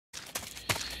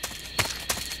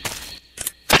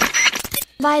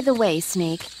By the way,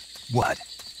 Snake, What?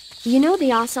 you know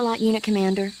the Ocelot unit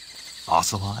commander?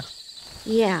 Ocelot?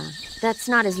 Yeah, that's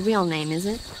not his real name, is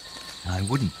it? I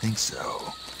wouldn't think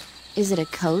so. Is it a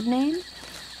code name?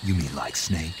 You mean like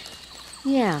Snake?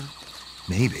 Yeah.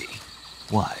 Maybe.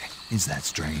 Why? Is that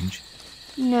strange?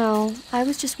 No, I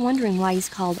was just wondering why he's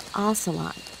called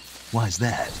Ocelot. Why's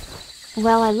that?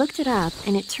 Well, I looked it up,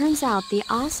 and it turns out the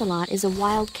ocelot is a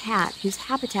wild cat whose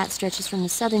habitat stretches from the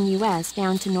southern U.S.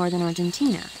 down to northern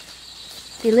Argentina.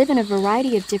 They live in a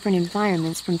variety of different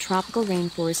environments, from tropical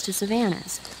rainforests to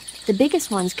savannas. The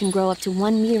biggest ones can grow up to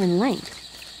 1 meter in length.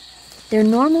 They're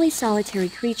normally solitary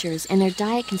creatures, and their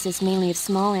diet consists mainly of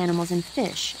small animals and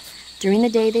fish. During the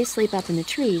day, they sleep up in the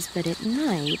trees, but at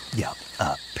night... Yeah,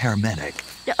 paramedic.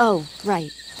 Oh,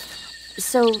 right.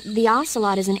 So the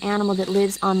ocelot is an animal that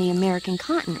lives on the American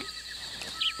continent.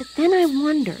 But then I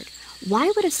wondered, why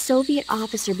would a Soviet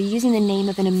officer be using the name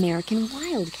of an American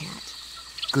wildcat?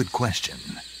 Good question.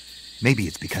 Maybe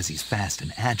it's because he's fast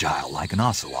and agile like an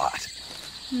ocelot.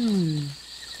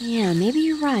 Yeah, maybe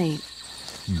you're right.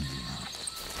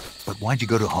 But why'd you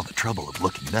go to all the trouble of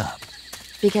looking it up?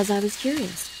 Because I was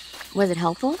curious. Was it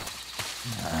helpful?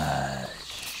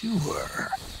 Sure.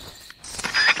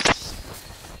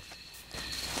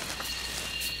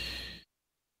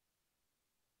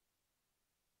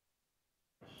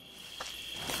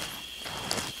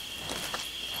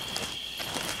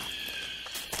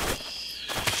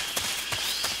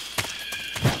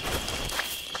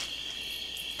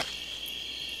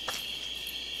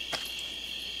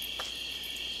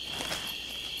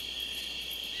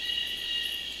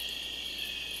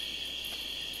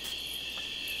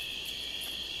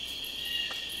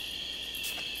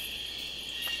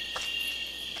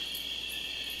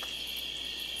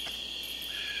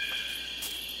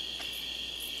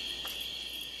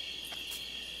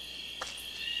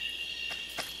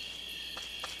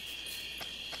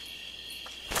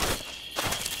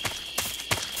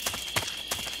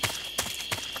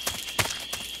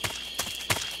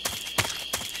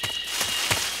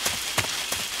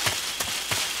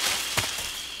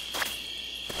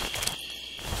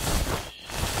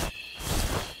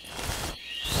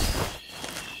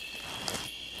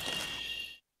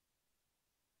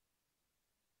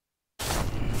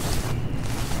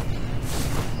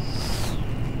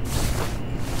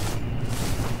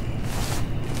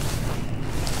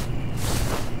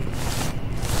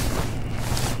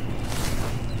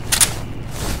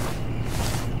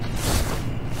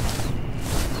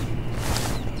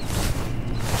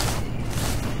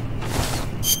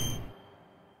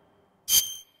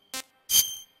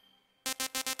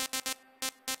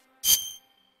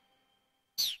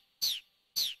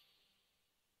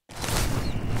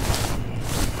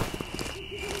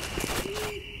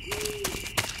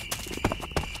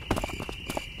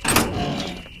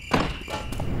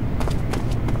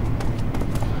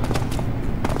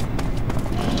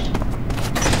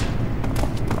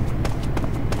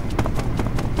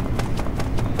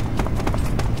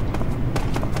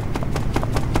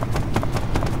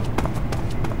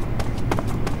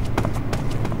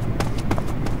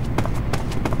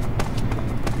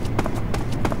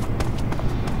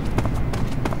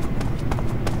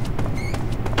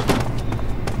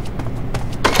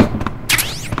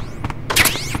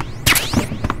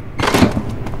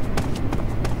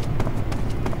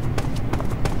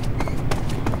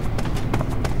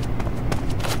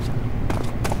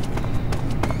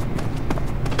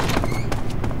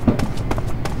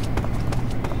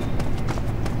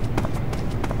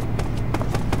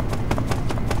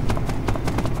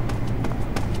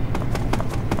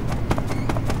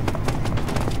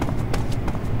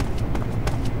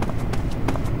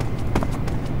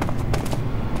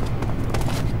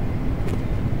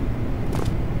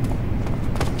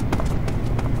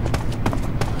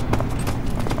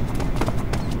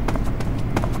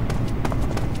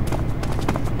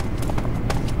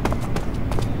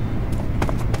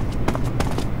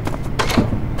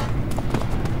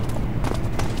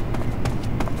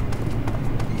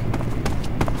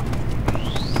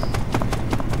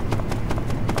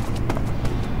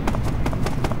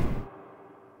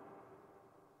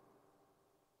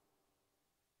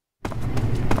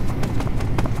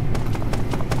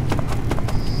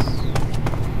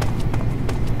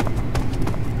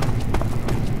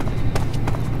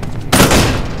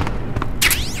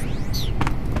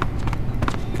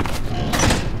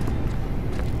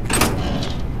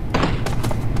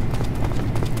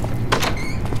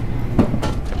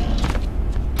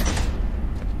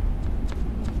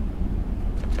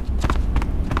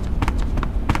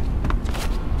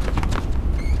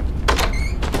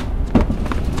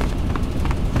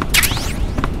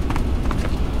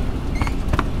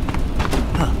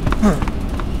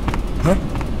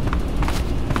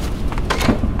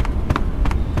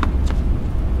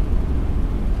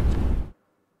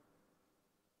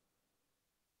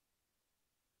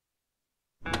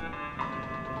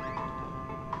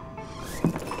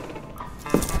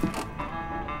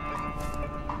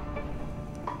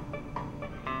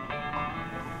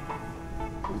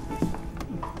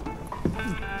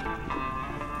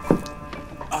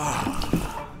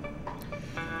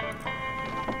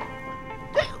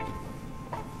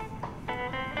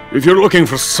 If you're looking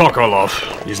for Sokolov,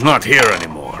 he's not here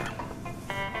anymore.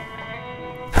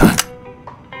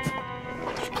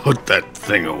 Put that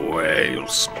thing away, you'll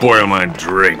spoil my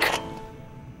drink.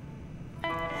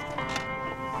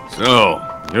 So,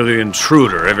 you're the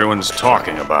intruder everyone's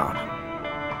talking about.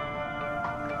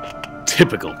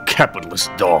 Typical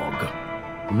capitalist dog.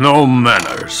 No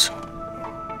manners.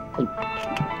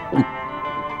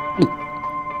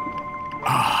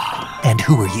 And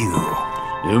who are you?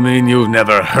 You mean you've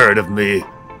never heard of me?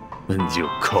 And you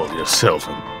call yourself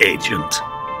an agent?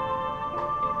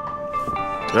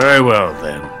 Very well,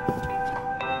 then.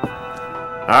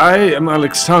 I am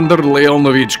Alexander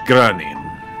Leonovich Graniny.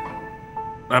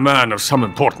 A man of some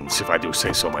importance, if I do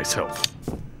say so myself.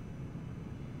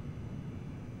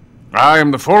 I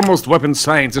am the foremost weapons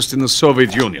scientist in the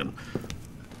Soviet Union,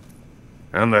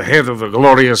 and the head of the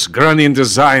glorious Graniny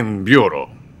Design Bureau.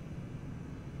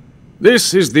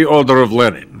 This is the Order of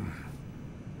Lenin.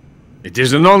 It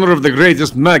is an honor of the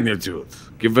greatest magnitude,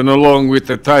 given along with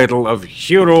the title of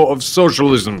Hero of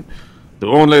Socialism to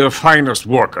only the finest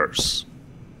workers.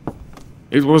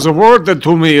 It was awarded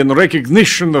to me in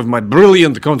recognition of my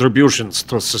brilliant contributions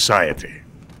to society.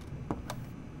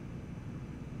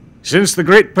 Since the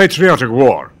Great Patriotic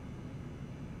War,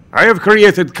 I have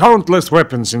created countless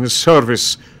weapons in the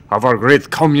service of our great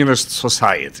communist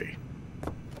society.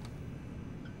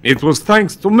 It was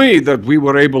thanks to me that we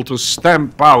were able to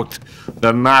stamp out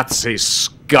the Nazi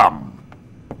scum.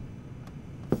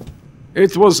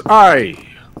 It was I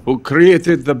who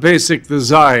created the basic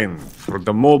design for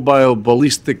the mobile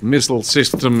ballistic missile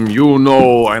system you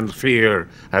know and fear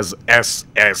as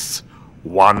SS-1C.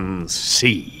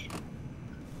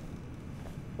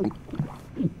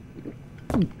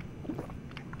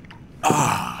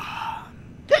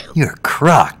 You're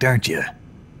crocked, aren't you?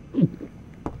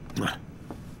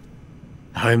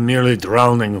 I'm merely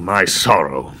drowning my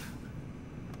sorrow.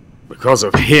 Because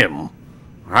of him,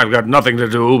 I've got nothing to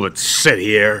do but sit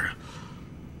here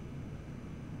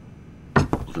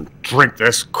and drink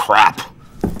this crap.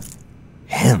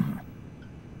 Him?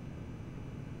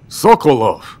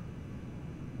 Sokolov.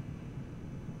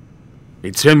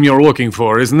 It's him you're looking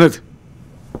for, isn't it?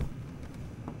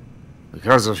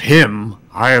 Because of him,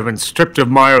 I have been stripped of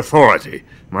my authority.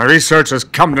 My research has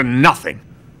come to nothing.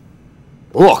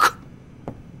 Look.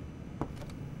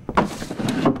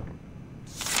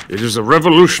 It is a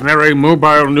revolutionary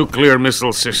mobile nuclear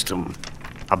missile system.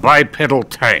 A bipedal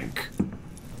tank.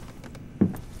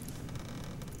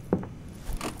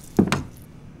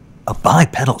 A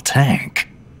bipedal tank?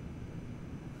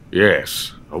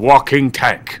 Yes, a walking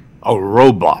tank. A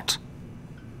robot.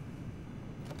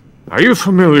 Are you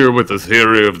familiar with the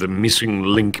theory of the missing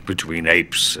link between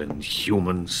apes and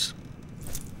humans?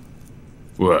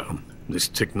 Well, this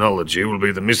technology will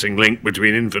be the missing link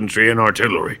between infantry and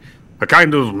artillery. A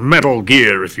kind of Metal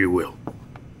Gear, if you will.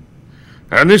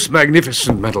 And this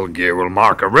magnificent Metal Gear will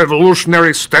mark a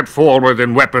revolutionary step forward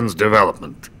in weapons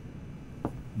development.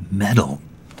 Metal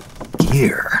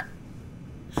Gear?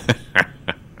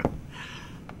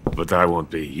 But I won't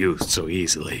be used so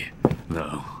easily.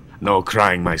 No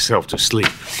crying myself to sleep.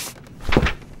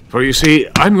 For you see,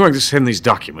 I'm going to send these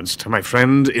documents to my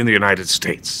friend in the United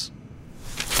States.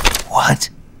 What?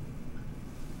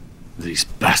 These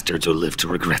bastards will live to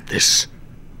regret this.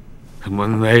 And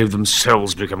when they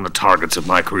themselves become the targets of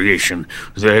my creation,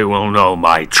 they will know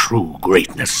my true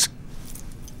greatness.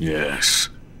 Yes,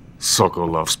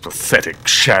 Sokolov's pathetic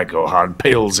shagohod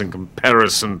pales in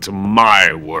comparison to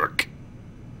my work.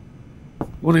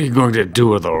 What are you going to do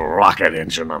with a rocket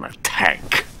engine on a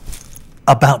tank?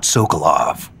 About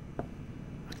Sokolov.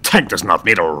 A tank does not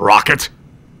need a rocket.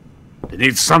 It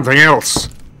needs something else.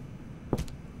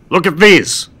 Look at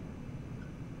these.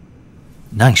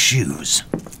 Nice shoes.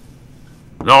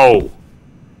 No.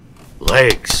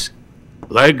 Legs.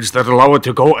 Legs that allow it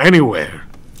to go anywhere.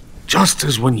 Just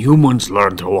as when humans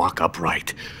learn to walk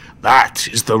upright. That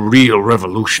is the real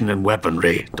revolution in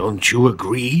weaponry. Don't you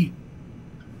agree?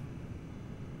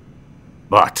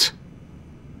 But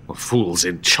the fool's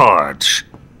in charge.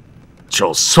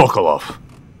 Joe Sokolov.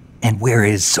 And where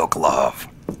is Sokolov?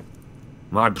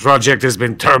 My project has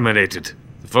been terminated.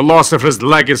 The philosopher's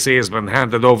legacy has been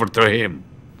handed over to him.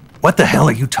 What the hell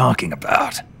are you talking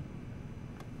about?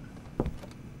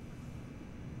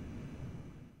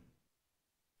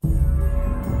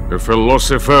 The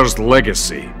philosopher's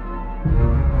legacy.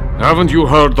 Haven't you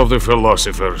heard of the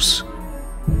philosophers?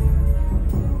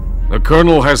 The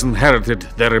Colonel has inherited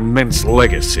their immense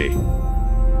legacy.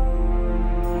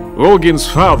 Volgin's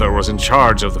father was in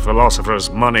charge of the philosopher's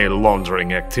money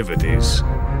laundering activities.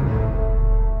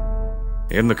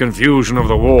 In the confusion of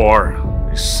the war,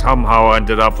 he somehow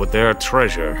ended up with their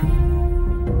treasure.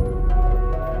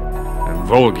 And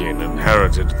Volgin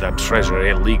inherited that treasure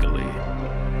illegally.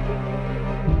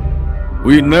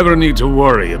 We never need to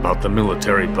worry about the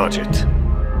military budget.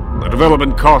 The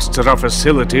development costs at our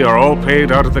facility are all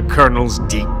paid out of the Colonel's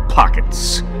deep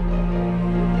pockets.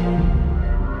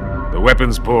 The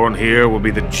weapons born here will be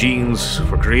the genes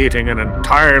for creating an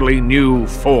entirely new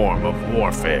form of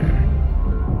warfare.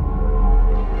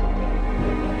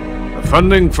 The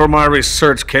funding for my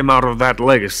research came out of that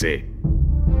legacy.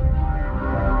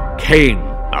 Came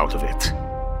out of it.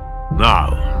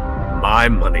 Now, my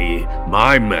money,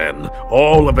 my men,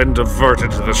 all have been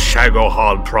diverted to the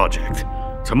Shagohod project.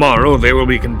 Tomorrow they will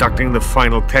be conducting the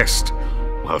final test,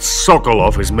 while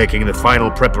Sokolov is making the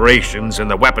final preparations in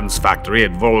the weapons factory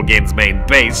at Volgin's main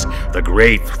base, the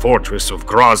great fortress of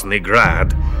Grozny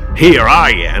Grad. Here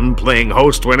I am, playing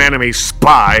host to an enemy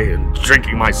spy and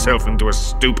drinking myself into a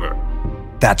stupor.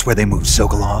 That's where they moved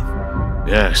Sokolov?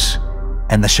 Yes.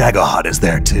 And the Shagohod is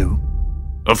there too?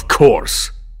 Of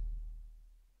course.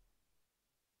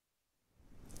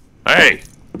 Hey!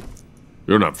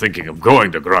 You're not thinking of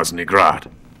going to Grozny Grad.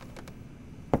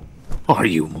 Are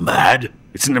you mad?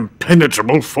 It's an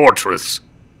impenetrable fortress.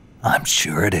 I'm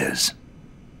sure it is.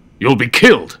 You'll be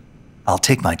killed. I'll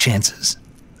take my chances.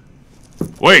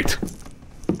 Wait!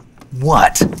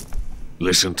 What?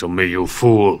 Listen to me, you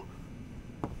fool.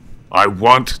 I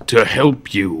want to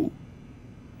help you.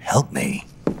 Help me?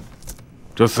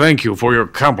 To thank you for your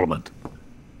compliment.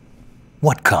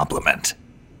 What compliment?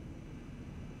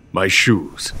 My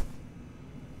shoes.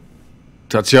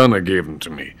 Tatiana gave them to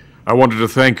me. I wanted to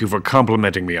thank you for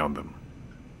complimenting me on them.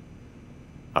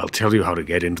 I'll tell you how to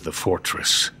get into the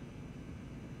fortress.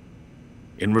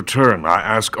 In return, I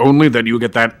ask only that you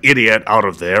get that idiot out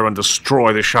of there and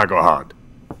destroy the Shagohod.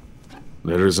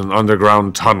 There is an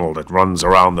underground tunnel that runs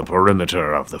around the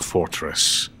perimeter of the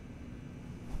fortress.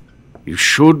 You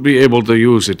should be able to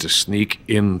use it to sneak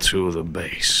into the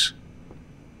base.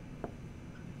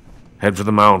 Head for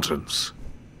the mountains.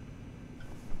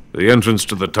 The entrance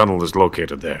to the tunnel is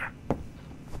located there.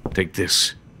 Take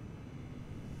this.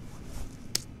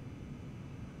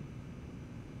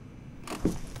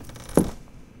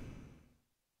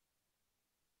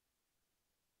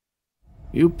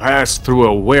 You passed through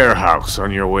a warehouse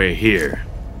on your way here,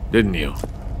 didn't you?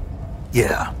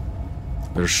 Yeah.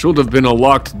 There should have been a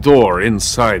locked door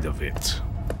inside of it.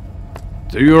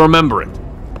 Do you remember it?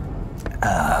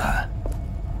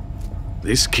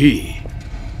 This key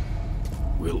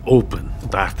will open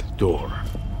that door.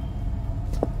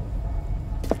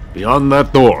 Beyond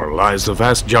that door lies a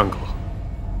vast jungle.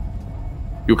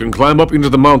 You can climb up into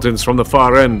the mountains from the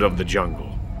far end of the jungle.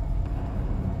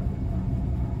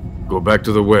 Go back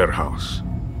to the warehouse.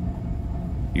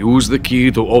 Use the key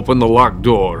to open the locked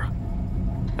door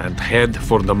and head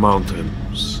for the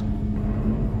mountains.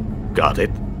 Got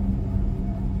it?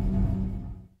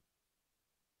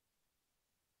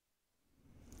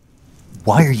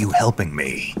 Why are you helping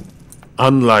me?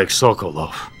 Unlike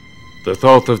Sokolov, the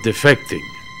thought of defecting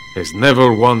has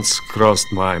never once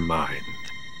crossed my mind.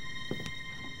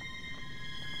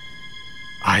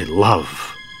 I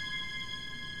love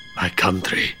my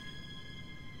country.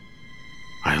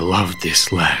 I love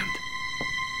this land.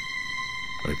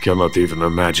 I cannot even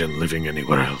imagine living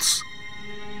anywhere else.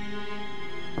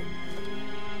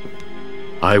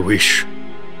 I wish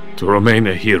to remain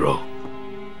a hero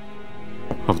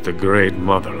of the great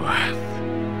motherland.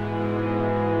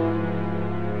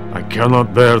 I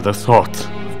cannot bear the thought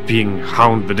of being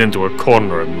hounded into a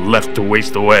corner and left to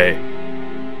waste away.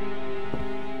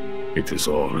 It is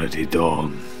already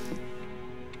dawn.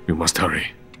 We must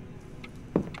hurry.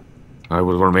 I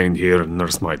will remain here and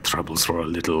nurse my troubles for a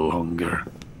little longer.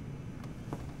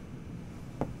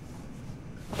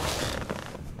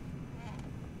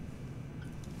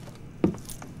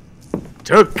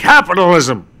 To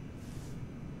capitalism!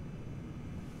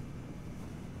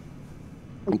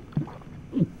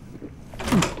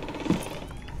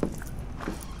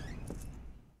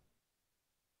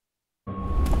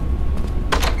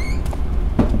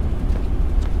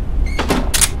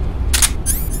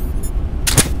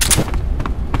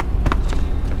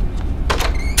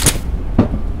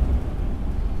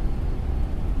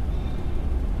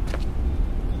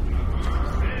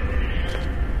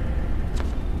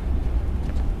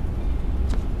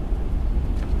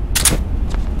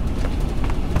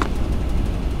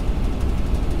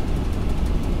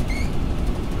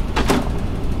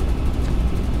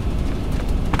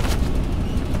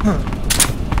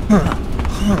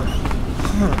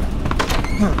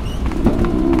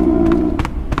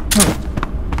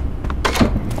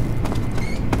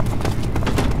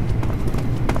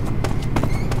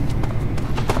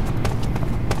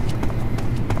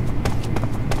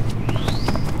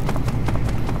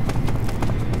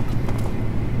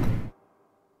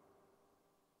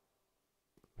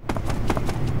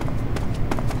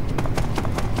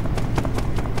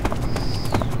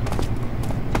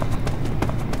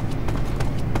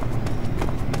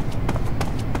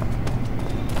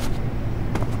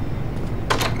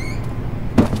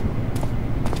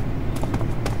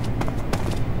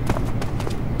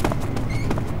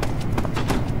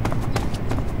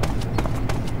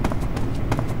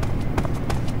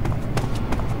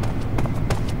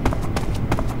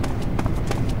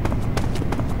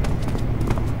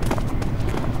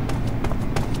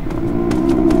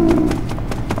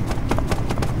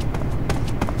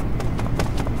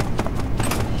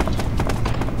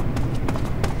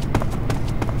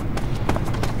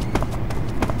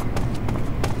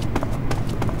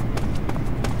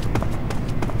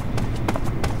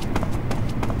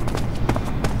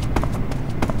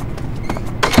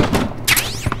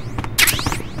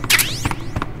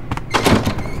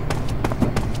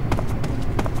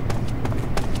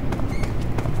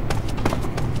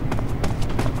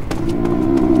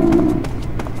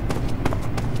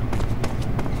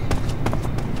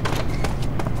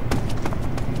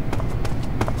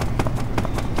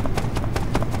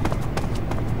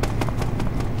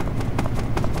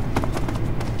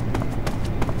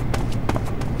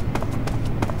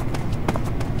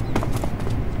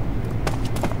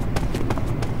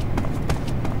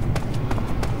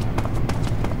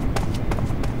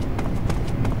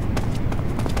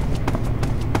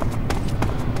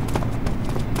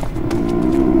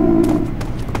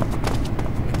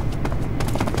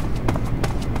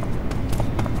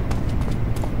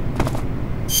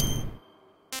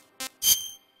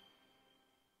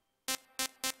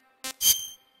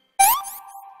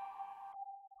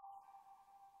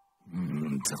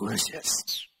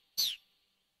 Delicious.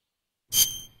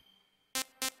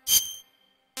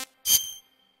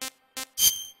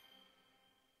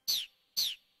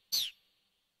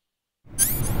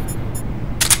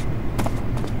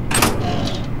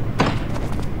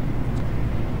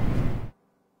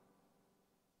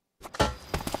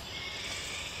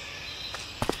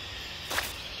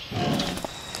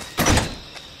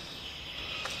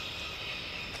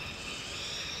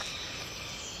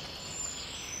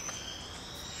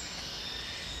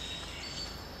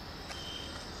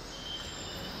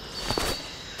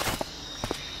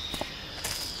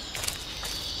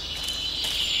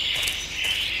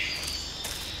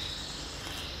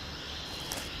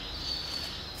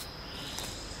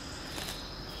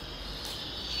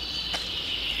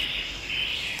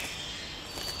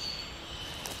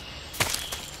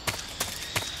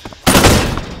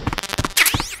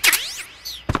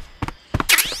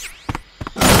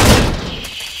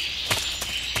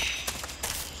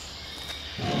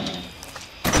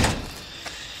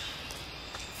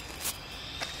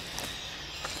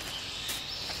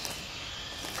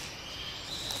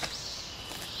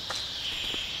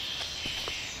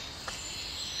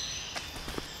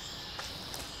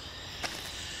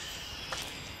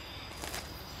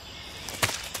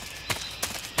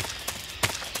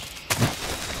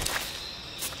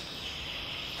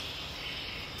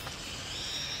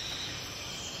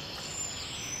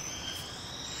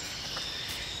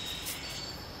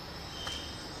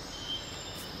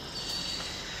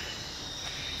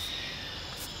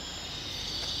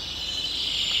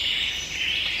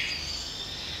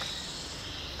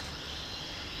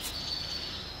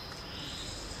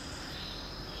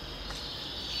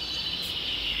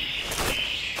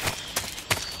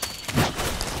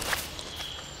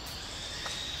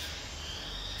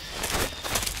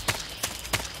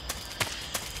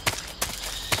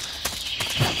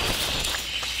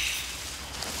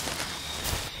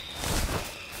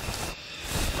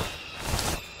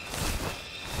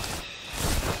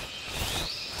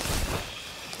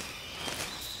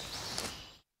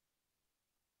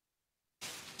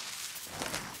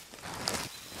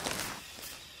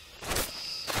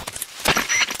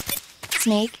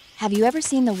 Snake, have you ever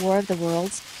seen the War of the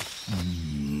Worlds?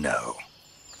 No.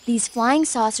 These flying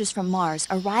saucers from Mars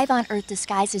arrive on Earth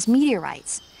disguised as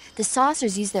meteorites. The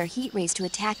saucers use their heat rays to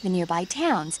attack the nearby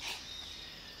towns.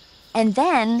 And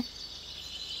then...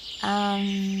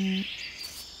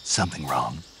 Something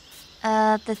wrong?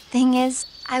 The thing is,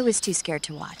 I was too scared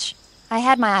to watch. I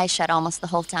had my eyes shut almost the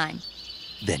whole time.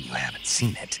 Then you haven't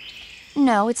seen it.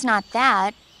 No, it's not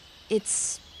that.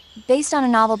 It's based on a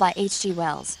novel by H.G.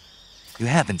 Wells. You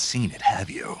haven't seen it,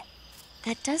 have you?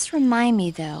 That does remind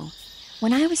me, though.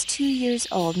 When I was 2 years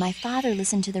old, my father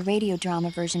listened to the radio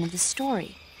drama version of the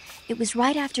story. It was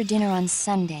right after dinner on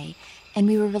Sunday, and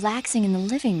we were relaxing in the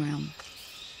living room.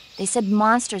 They said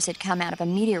monsters had come out of a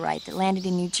meteorite that landed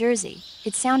in New Jersey.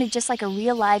 It sounded just like a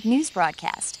real live news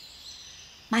broadcast.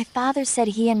 My father said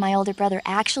he and my older brother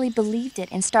actually believed it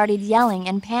and started yelling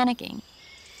and panicking.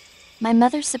 My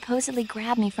mother supposedly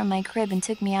grabbed me from my crib and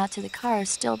took me out to the car,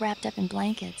 still wrapped up in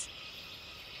blankets.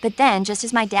 But then, just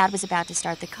as my dad was about to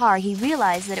start the car, he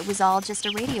realized that it was all just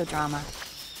a radio drama.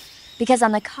 Because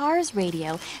on the car's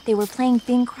radio, they were playing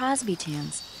Bing Crosby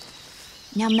tunes.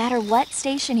 No matter what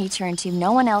station he turned to,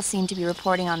 no one else seemed to be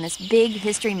reporting on this big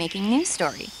history-making news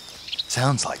story.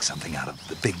 Sounds like something out of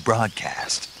the big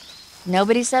broadcast.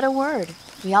 Nobody said a word.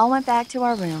 We all went back to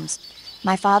our rooms.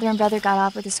 My father and brother got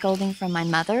off with a scolding from my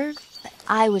mother, but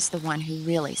I was the one who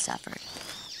really suffered.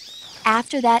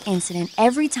 After that incident,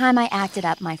 every time I acted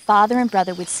up, my father and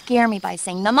brother would scare me by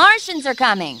saying, "The Martians are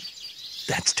coming!"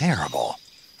 That's terrible.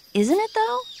 Isn't it,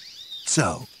 though?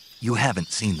 So, you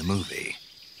haven't seen the movie?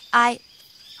 I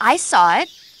saw it.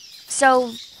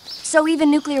 So even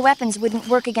nuclear weapons wouldn't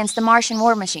work against the Martian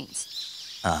war machines.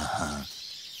 Uh-huh.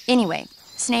 Anyway,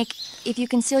 Snake, if you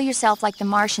conceal yourself like the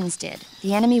Martians did,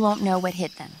 the enemy won't know what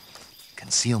hit them.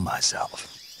 Conceal myself.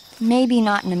 Maybe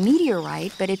not in a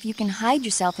meteorite, but if you can hide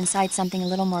yourself inside something a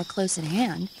little more close at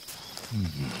hand.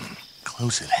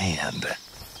 Close at hand.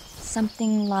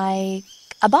 Something like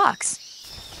a box.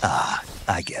 Ah,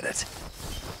 I get it.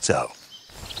 So,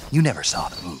 you never saw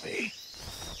the movie?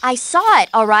 I saw it,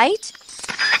 all right?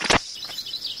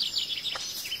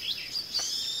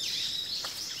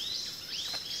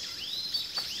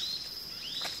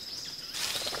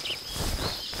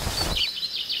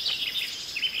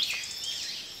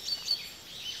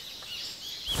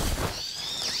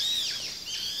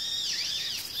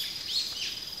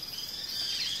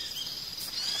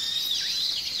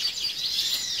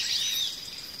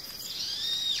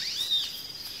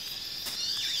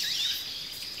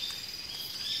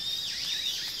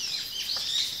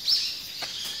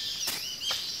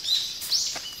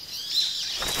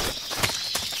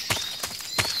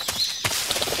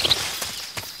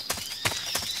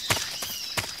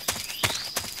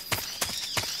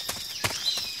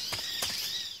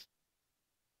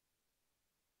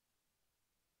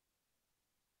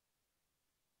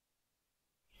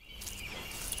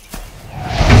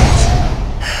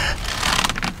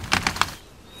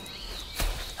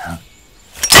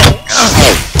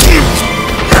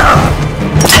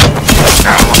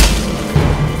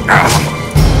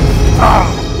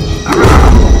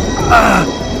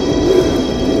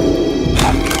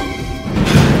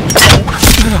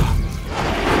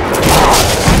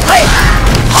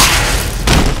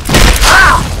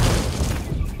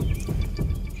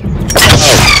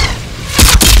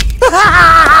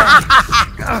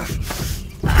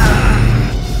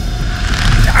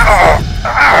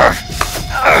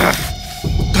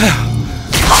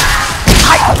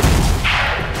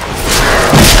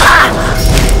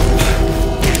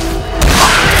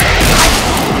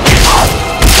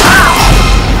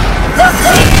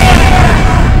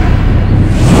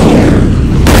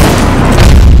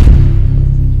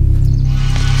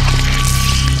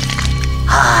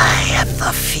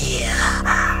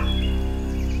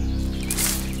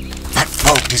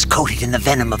 In the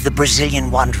venom of the Brazilian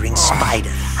wandering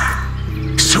spider.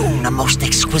 Soon a most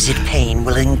exquisite pain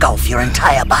will engulf your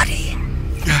entire body.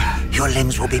 Your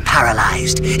limbs will be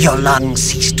paralyzed, your lungs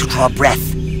cease to draw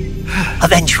breath.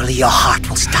 Eventually your heart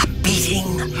will stop beating.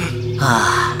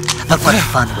 Ah, but what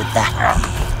fun would that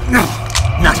be?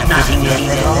 Not a fitting end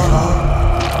at all.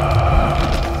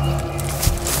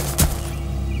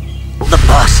 The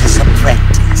boss's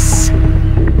apprentice.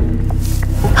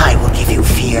 I will give you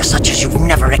fear such as you've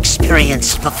never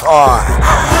experienced before.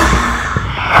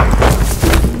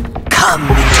 Come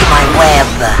into my web.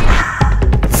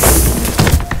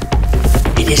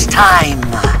 It is time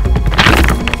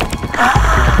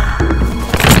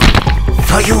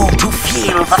for you to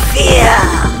feel the fear.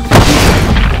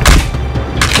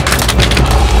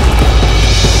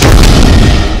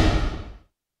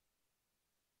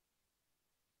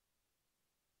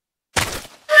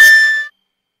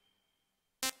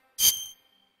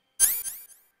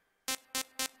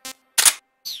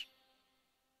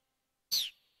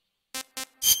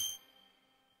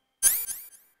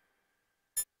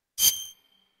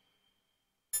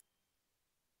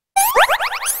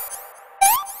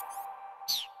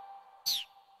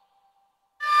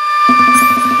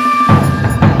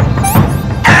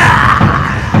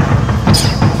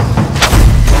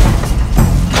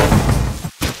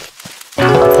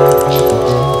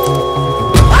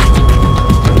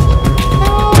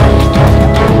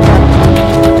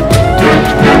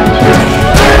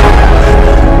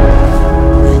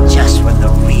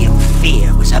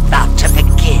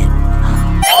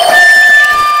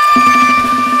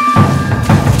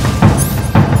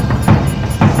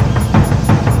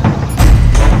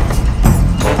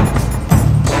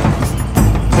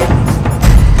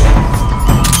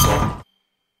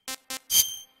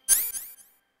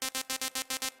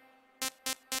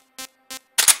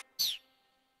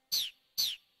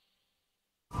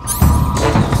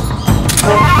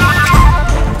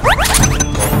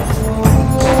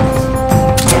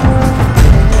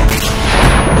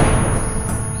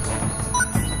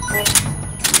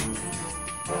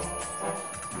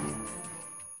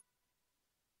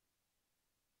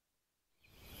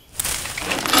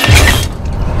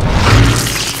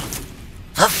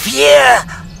 fear!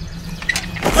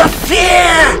 The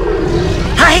fear!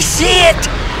 I see it!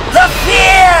 The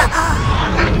fear!